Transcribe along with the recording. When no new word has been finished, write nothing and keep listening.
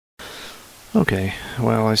Okay,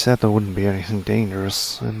 well, I said there wouldn't be anything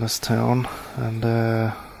dangerous in this town, and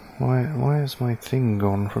why is my thing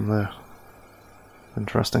gone from there?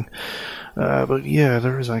 Interesting. But yeah,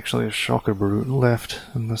 there is actually a shocker brute left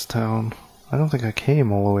in this town. I don't think I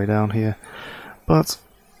came all the way down here, but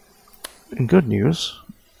in good news,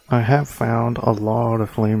 I have found a lot of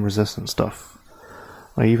flame-resistant stuff.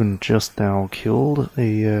 I even just now killed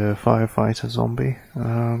a firefighter zombie.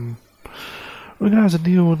 We're gonna have to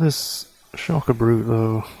deal with this shocker brute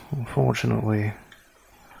though, unfortunately.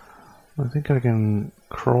 I think I can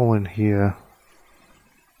crawl in here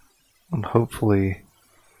and hopefully...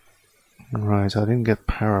 Right, I didn't get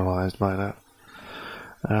paralyzed by that.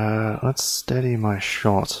 Let's steady my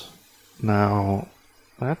shot. Now,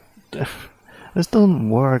 that... this doesn't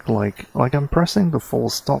work like I'm pressing the full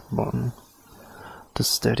stop button to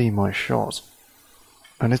steady my shot,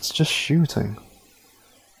 and it's just shooting.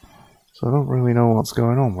 So I don't really know what's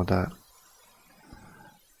going on with that.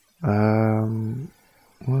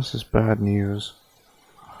 This is bad news.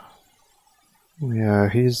 Yeah,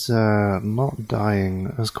 he's not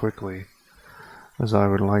dying as quickly as I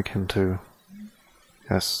would like him to.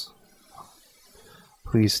 Yes.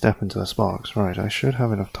 Please step into the sparks. Right, I should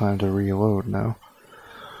have enough time to reload now.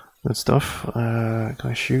 Good stuff. Can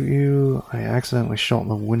I shoot you? I accidentally shot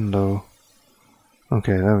the window.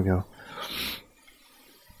 Okay, there we go.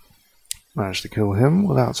 Managed to kill him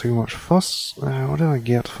without too much fuss. What did I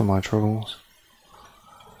get for my troubles?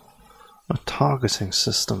 A targeting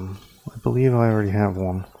system. I believe I already have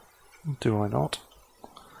one. Do I not?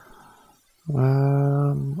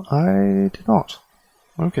 I did not.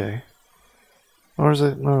 Okay. Or is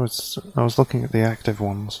it? No, it's... I was looking at the active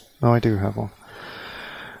ones. No, I do have one.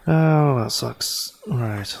 Oh, that sucks.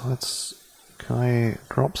 Right, let's... Can I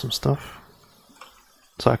drop some stuff?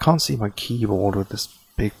 So I can't see my keyboard with this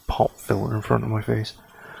big pop filter in front of my face.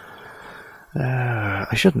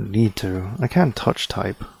 I shouldn't need to. I can touch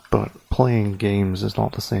type, but playing games is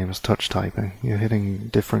not the same as touch typing. You're hitting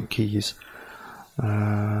different keys.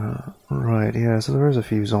 Right, yeah, so there is a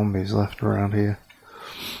few zombies left around here.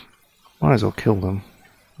 Might as well kill them.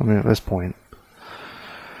 I mean, at this point,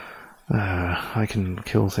 I can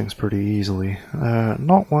kill things pretty easily.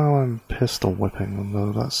 Not while I'm pistol whipping them,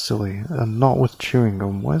 though, that's silly. And not with chewing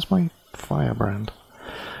gum. Where's my firebrand?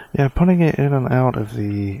 Yeah, putting it in and out of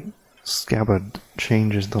the scabbard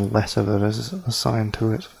changes the letter that is assigned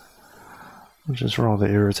to it, which is rather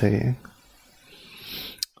irritating.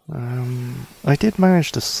 I did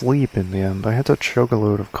manage to sleep in the end. I had to chug a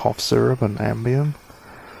load of cough syrup and Ambien,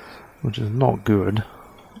 which is not good,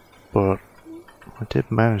 but I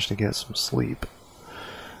did manage to get some sleep.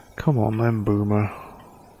 Come on then, Boomer.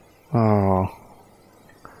 Oh.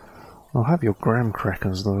 I'll have your graham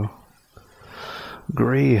crackers, though.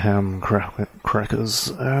 Graham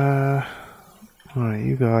crackers. Right,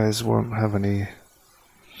 you guys won't have any...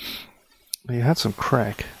 You had some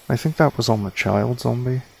crack. I think that was on the child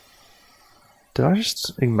zombie. Did I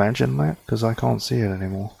just imagine that? Because I can't see it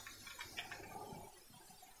anymore.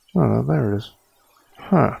 Oh, there it is.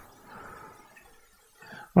 Huh.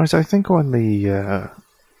 Right, I think when the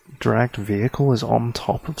dragged vehicle is on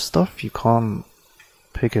top of stuff, you can't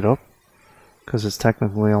pick it up, because it's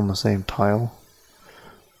technically on the same tile.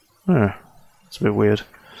 Huh. It's a bit weird.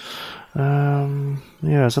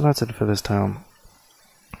 Yeah, so that's it for this town.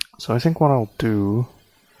 So I think what I'll do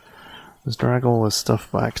is drag all this stuff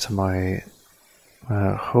back to my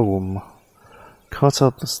home, cut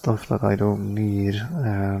up the stuff that I don't need,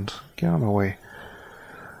 and get on my way.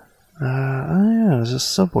 Oh yeah, there's a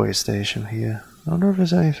subway station here. I wonder if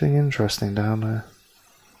there's anything interesting down there.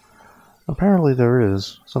 Apparently there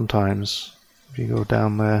is, sometimes, if you go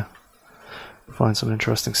down there, you'll find some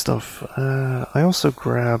interesting stuff. I also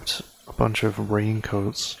grabbed a bunch of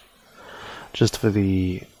raincoats, just for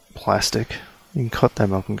the plastic. You can cut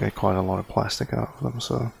them up and get quite a lot of plastic out of them,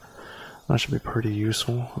 so that should be pretty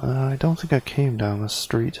useful. I don't think I came down this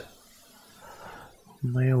street.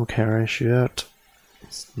 Mail carrier shirt.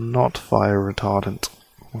 It's not fire retardant,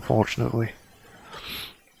 unfortunately.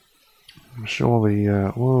 I'm sure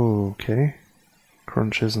the, whoa, okay.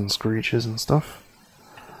 Crunches and screeches and stuff.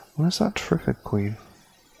 Where's that Traffic Queen?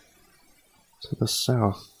 To the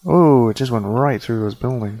south. Oh, it just went right through those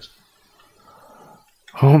buildings.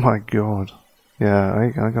 Oh my god. Yeah,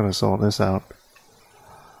 I gotta sort this out.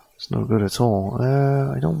 It's no good at all.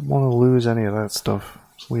 I don't want to lose any of that stuff.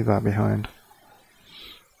 Just leave that behind.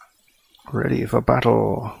 Ready for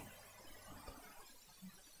battle.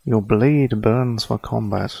 Your blade burns for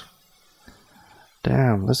combat.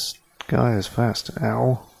 Damn, this guy is fast.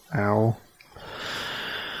 Ow. Ow.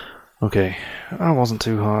 Okay, that wasn't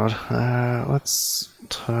too hard. Let's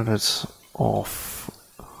turn it off.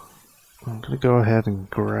 I'm gonna go ahead and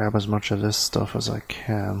grab as much of this stuff as I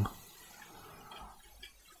can.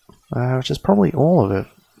 Which is probably all of it,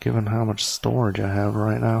 given how much storage I have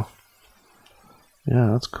right now.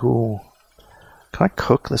 Yeah, that's cool. Can I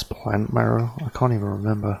cook this plant marrow? I can't even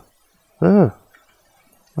remember. Oh!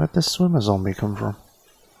 Where'd this swimmer zombie come from?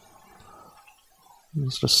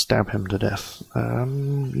 Let's just stab him to death.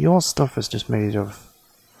 Your stuff is just made of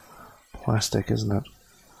plastic, isn't it?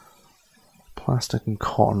 Plastic and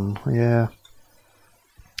cotton, yeah.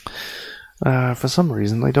 For some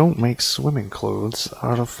reason, they don't make swimming clothes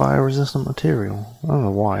out of fire-resistant material. I don't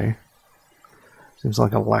know why. Seems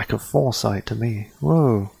like a lack of foresight to me.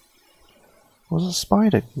 Whoa. Was a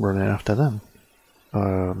spider running after them?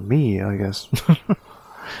 Me, I guess.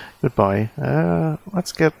 Goodbye.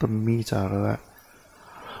 Let's get the meat out of that.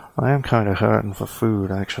 I am kind of hurting for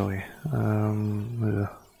food, actually.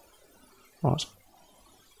 What?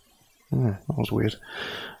 Yeah, that was weird.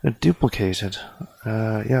 It duplicated.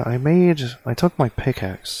 Yeah, I took my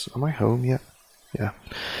pickaxe. Am I home yet? Yeah.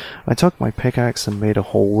 I took my pickaxe and made a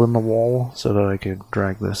hole in the wall so that I could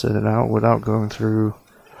drag this in and out without going through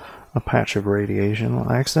a patch of radiation.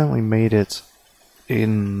 I accidentally made it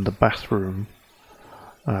in the bathroom,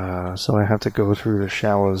 so I had to go through the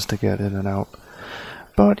showers to get in and out.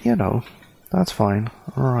 But, you know, that's fine.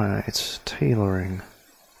 Right, tailoring.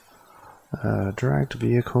 Dragged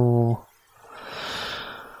vehicle.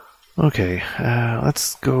 Okay,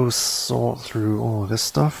 let's go sort through all of this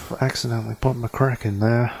stuff. Accidentally put my crack in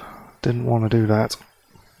there. Didn't want to do that.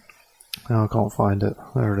 Now I can't find it.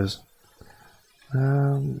 There it is.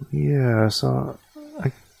 Yeah, so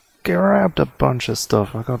I grabbed a bunch of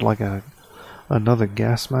stuff. I got like another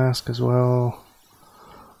gas mask as well.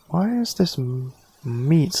 Why is this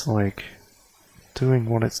meat like doing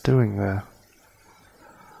what it's doing there?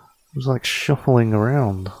 It was like shuffling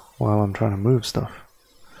around while I'm trying to move stuff.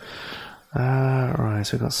 Right,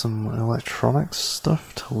 so we've got some electronics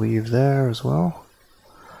stuff to leave there as well.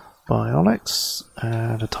 Bionics,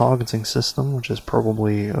 and a targeting system, which is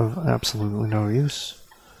probably of absolutely no use.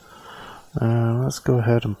 Let's go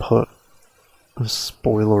ahead and put the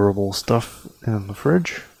spoilerable stuff in the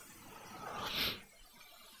fridge.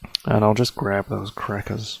 And I'll just grab those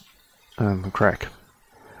crackers and the crack.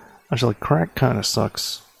 Actually, crack kind of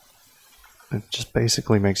sucks. It just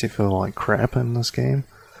basically makes you feel like crap in this game.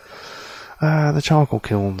 The charcoal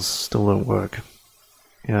kilns still don't work.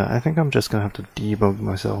 Yeah, I think I'm just gonna have to debug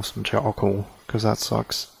myself some charcoal, because that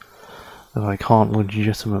sucks. That I can't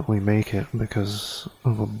legitimately make it because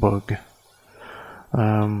of a bug.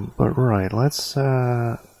 But right, let's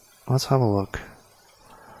have a look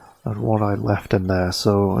at what I left in there.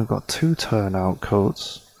 So I've got 2 turnout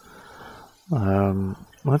coats.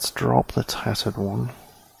 Let's drop the tattered one.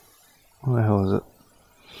 Where the hell is it?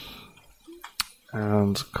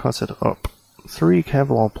 And cut it up. 3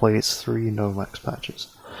 Kevlar plates, 3 Nomex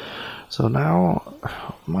patches. So now,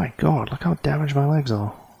 oh my god, look how damaged my legs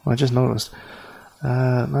are. I just noticed.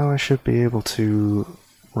 Now I should be able to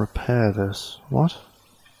repair this. What?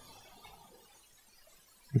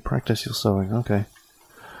 You practice your sewing, okay.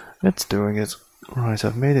 It's doing it. Right,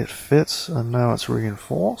 I've made it fit, and now it's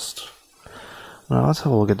reinforced. Now let's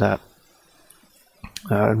have a look at that.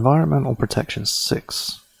 Environmental protection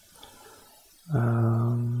 6.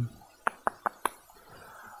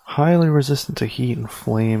 Highly resistant to heat and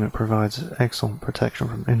flame, it provides excellent protection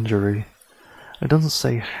from injury. It doesn't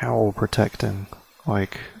say how protecting.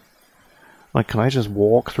 Like can I just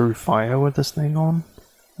walk through fire with this thing on?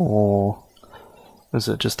 Or is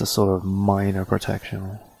it just a sort of minor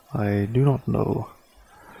protection? I do not know.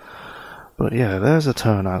 But yeah, there's a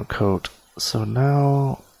turnout coat. So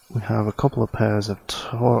now we have a couple of pairs of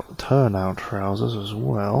turnout trousers as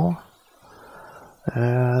well.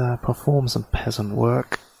 Perform some peasant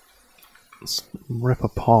work. Let's rip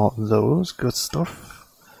apart those. Good stuff.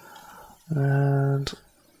 And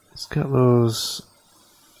let's get those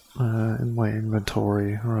in my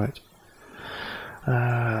inventory. Right.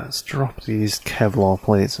 Let's drop these Kevlar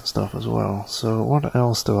plates and stuff as well. So what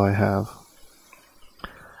else do I have?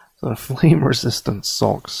 So flame resistant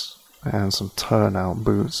socks and some turnout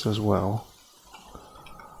boots as well.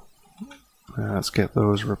 Let's get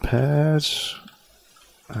those repaired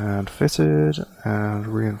and fitted and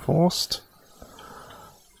reinforced.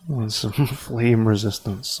 And some flame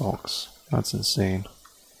resistant socks. That's insane.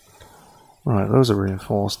 Right, those are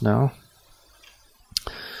reinforced now.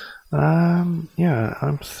 Yeah,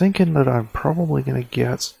 I'm thinking that I'm probably gonna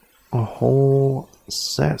get a whole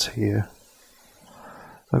set here.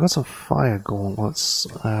 I got some fire gauntlets.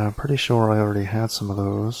 Pretty sure I already had some of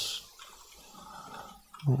those.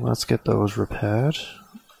 Let's get those repaired.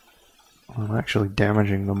 I'm actually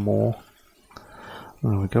damaging them more.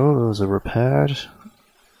 There we go, those are repaired.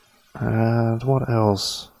 And what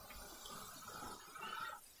else?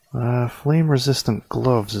 Flame-resistant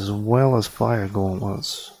gloves as well as fire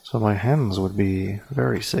gauntlets, so my hands would be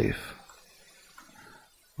very safe.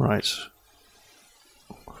 Right.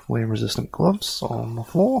 Flame-resistant gloves on the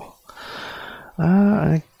floor.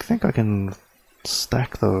 I think I can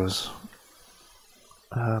stack those.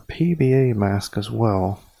 PBA mask as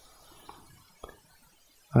well.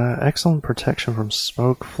 Excellent protection from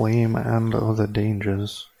smoke, flame, and other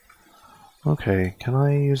dangers. Okay, can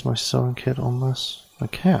I use my sewing kit on this? I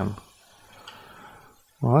can.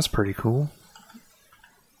 Well, that's pretty cool.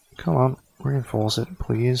 Come on, reinforce it,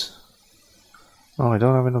 please. Oh, I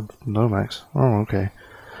don't have enough Nomex. Oh, okay.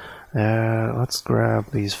 Let's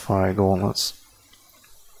grab these fire gauntlets.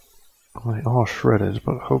 They are shredded,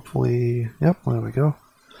 but hopefully... Yep, there we go.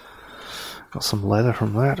 Got some leather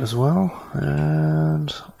from that as well.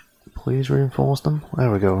 And please reinforce them.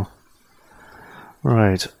 There we go.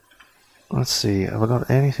 Right. Let's see, have I got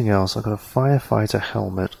anything else? I've got a firefighter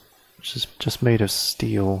helmet, which is just made of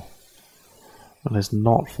steel, and is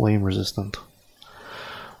not flame resistant.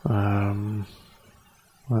 That's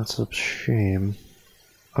a shame.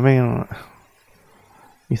 I mean,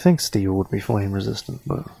 you think steel would be flame resistant,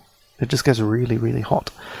 but it just gets really, really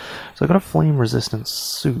hot. So I've got a flame resistant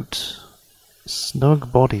suit,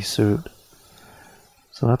 snug bodysuit,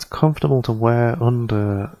 so that's comfortable to wear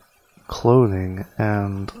under clothing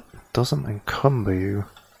and doesn't encumber you.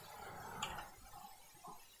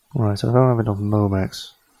 Right, I don't have enough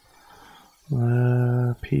Nomex.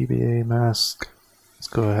 PBA mask. Let's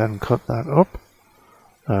go ahead and cut that up.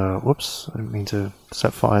 Whoops, I didn't mean to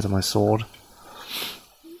set fire to my sword.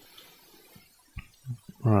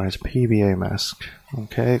 Right, PBA mask.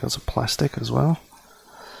 Okay, got some plastic as well.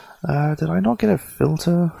 Did I not get a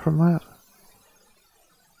filter from that?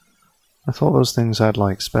 I thought those things had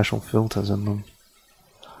like special filters in them.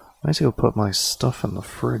 I need to go put my stuff in the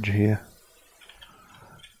fridge here.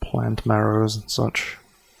 Plant marrows and such.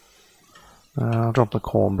 I'll drop the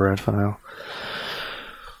cornbread for now.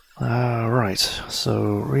 Right,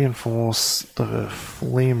 so reinforce the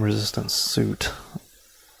flame resistant suit.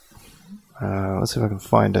 Let's see if I can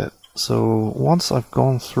find it. So once I've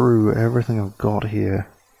gone through everything I've got here,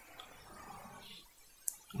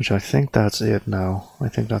 which I think that's it now. I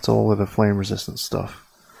think that's all of the flame resistant stuff.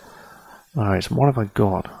 Alright, so what have I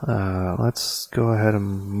got? Let's go ahead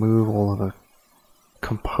and move all of the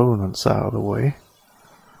components out of the way.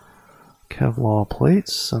 Kevlar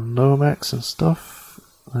plates and Nomex and stuff.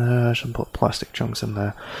 I should put plastic chunks in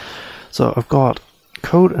there. So I've got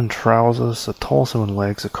coat and trousers, so torso and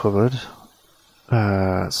legs are covered.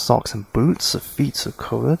 Socks and boots, so feet are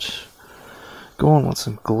covered. Gauntlets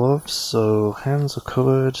and gloves, so hands are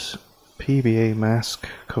covered. PBA mask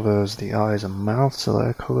covers the eyes and mouth, so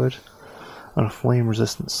they're covered. And a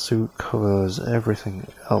flame-resistant suit covers everything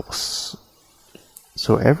else.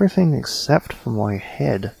 So everything except for my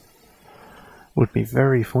head would be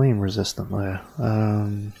very flame-resistant there.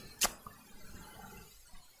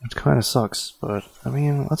 Which kind of sucks, but I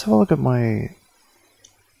mean, let's have a look at my...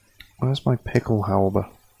 Where's my pickle halber?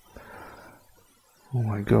 Oh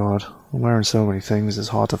my god, I'm wearing so many things, it's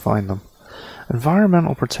hard to find them.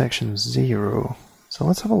 Environmental protection 0. So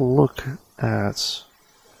let's have a look at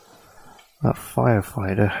that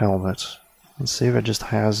firefighter helmet and see if it just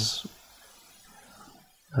has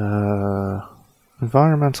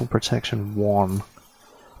environmental protection 1.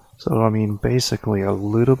 So I mean basically a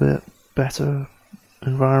little bit better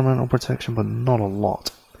environmental protection, but not a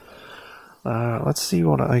lot. Let's see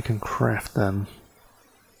what I can craft then.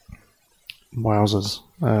 Wowzers.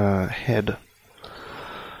 Head.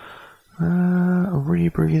 A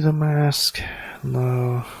rebreather mask.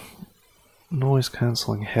 No. Noise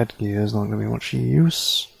cancelling headgear is not going to be much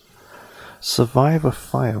use. Survivor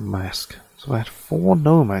fire mask. So I had 4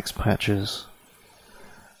 Nomex patches.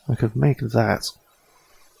 I could make that.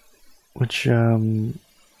 Which,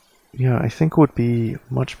 yeah, I think would be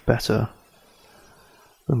much better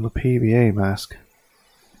than the PBA mask.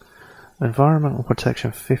 Environmental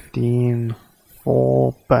protection 15,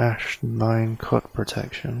 4 bash, 9 cut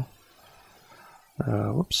protection.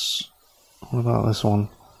 Whoops. What about this one?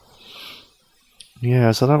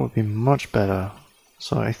 Yeah, so that would be much better.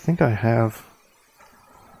 So I think I have...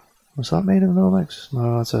 Was that made of Nomex?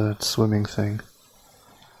 No, that's a swimming thing.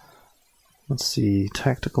 Let's see,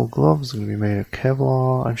 tactical gloves are going to be made of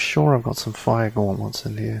Kevlar. I'm sure I've got some fire gauntlets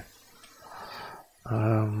in here.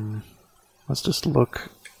 Let's just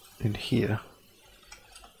look in here.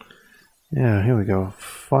 Yeah, here we go.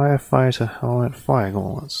 Firefighter helmet, fire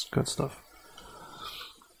gauntlets. Good stuff.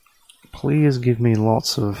 please give me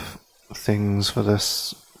lots of things for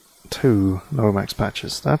this. 2 Nomex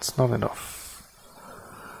patches. That's not enough.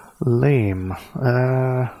 Lame.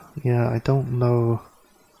 Yeah, I don't know.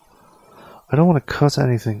 I don't want to cut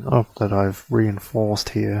anything up that I've reinforced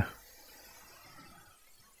here.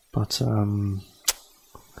 But,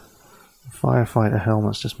 firefighter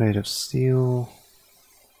helmet's just made of steel.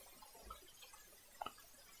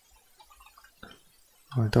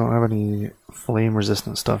 I don't have any flame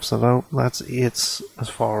resistant stuff, so that's it as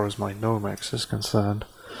far as my Nomex is concerned.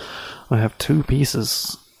 I have 2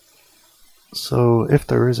 pieces, so if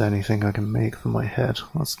there is anything I can make for my head,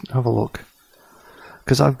 let's have a look.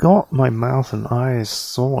 Because I've got my mouth and eyes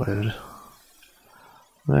sorted.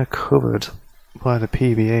 They're covered by the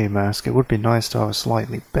PVA mask. It would be nice to have a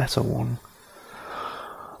slightly better one.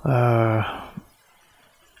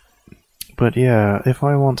 But yeah, if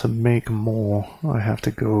I want to make more, I have to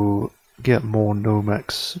go get more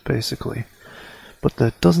Nomex, basically. But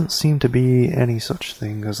there doesn't seem to be any such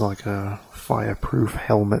thing as like a fireproof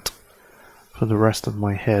helmet for the rest of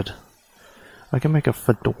my head. I can make a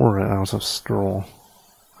fedora out of straw.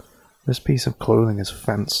 This piece of clothing is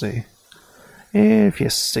fancy. If you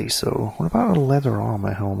say so. What about a leather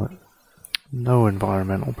armor helmet? No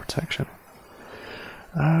environmental protection.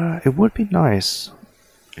 It would be nice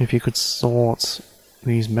if you could sort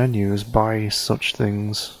these menus by such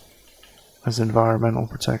things as environmental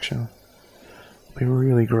protection. It'd be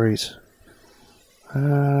really great.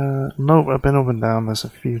 Nope, I've been up and down this a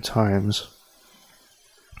few times.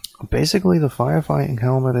 Basically, the firefighting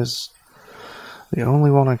helmet is the only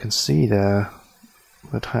one I can see there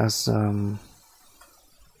that has,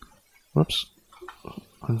 whoops,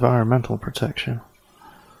 environmental protection.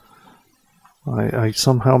 I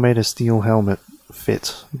somehow made a steel helmet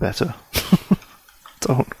fit better.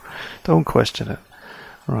 Don't question it.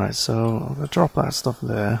 Right, so I'm gonna drop that stuff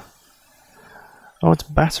there. Oh, it's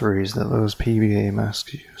batteries that those PVA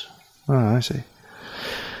masks use. Oh, I see.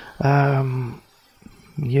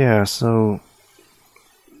 Yeah, so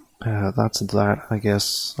that's that, I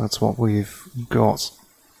guess. That's what we've got.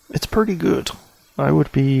 It's pretty good. I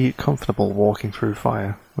would be comfortable walking through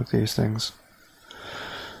fire with these things.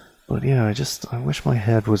 But yeah, I wish my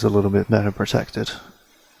head was a little bit better protected.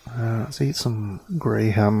 Let's eat some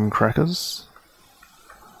Graham crackers.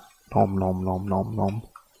 Nom nom nom nom nom.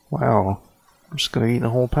 Wow, I'm just gonna eat the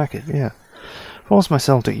whole packet, yeah. Force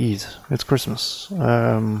myself to eat. It's Christmas.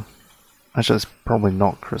 Actually, it's probably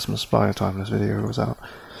not Christmas by the time this video goes out.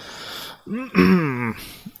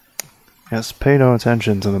 Yes, pay no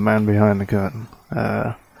attention to the man behind the curtain.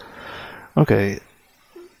 Okay,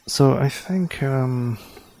 so I think,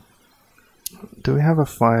 do we have a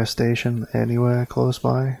fire station anywhere close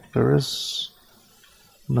by? There is...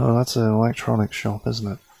 No, that's an electronics shop, isn't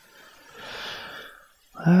it?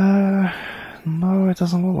 No, it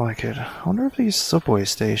doesn't look like it. I wonder if these subway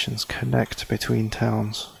stations connect between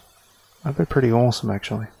towns. That'd be pretty awesome,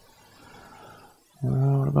 actually.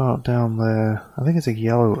 What about down there? I think it's a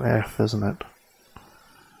yellow F, isn't it?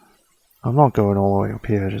 I'm not going all the way up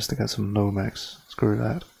here just to get some Nomex. Screw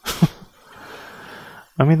that.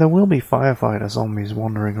 I mean, there will be firefighter zombies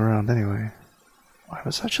wandering around anyway. Wow,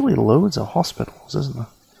 there's actually loads of hospitals, isn't there?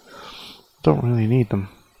 Don't really need them.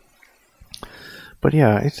 But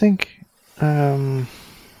yeah, I think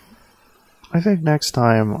next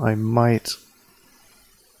time I might...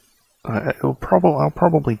 I'll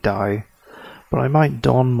probably die, but I might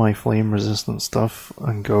don my flame-resistant stuff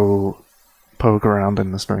and go poke around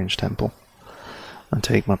in the strange temple and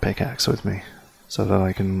take my pickaxe with me so that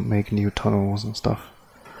I can make new tunnels and stuff.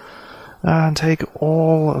 And take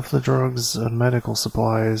all of the drugs and medical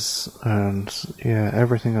supplies and, yeah,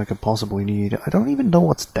 everything I could possibly need. I don't even know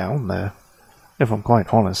what's down there, if I'm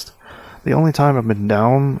quite honest. The only time I've been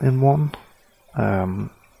down in one,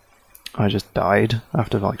 I just died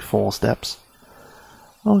after like 4 steps.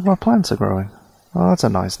 Oh, my plants are growing. Oh, that's a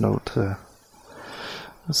nice note to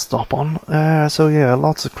stop on. So yeah,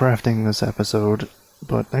 lots of crafting this episode,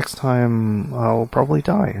 but next time I'll probably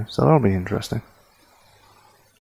die, so that'll be interesting.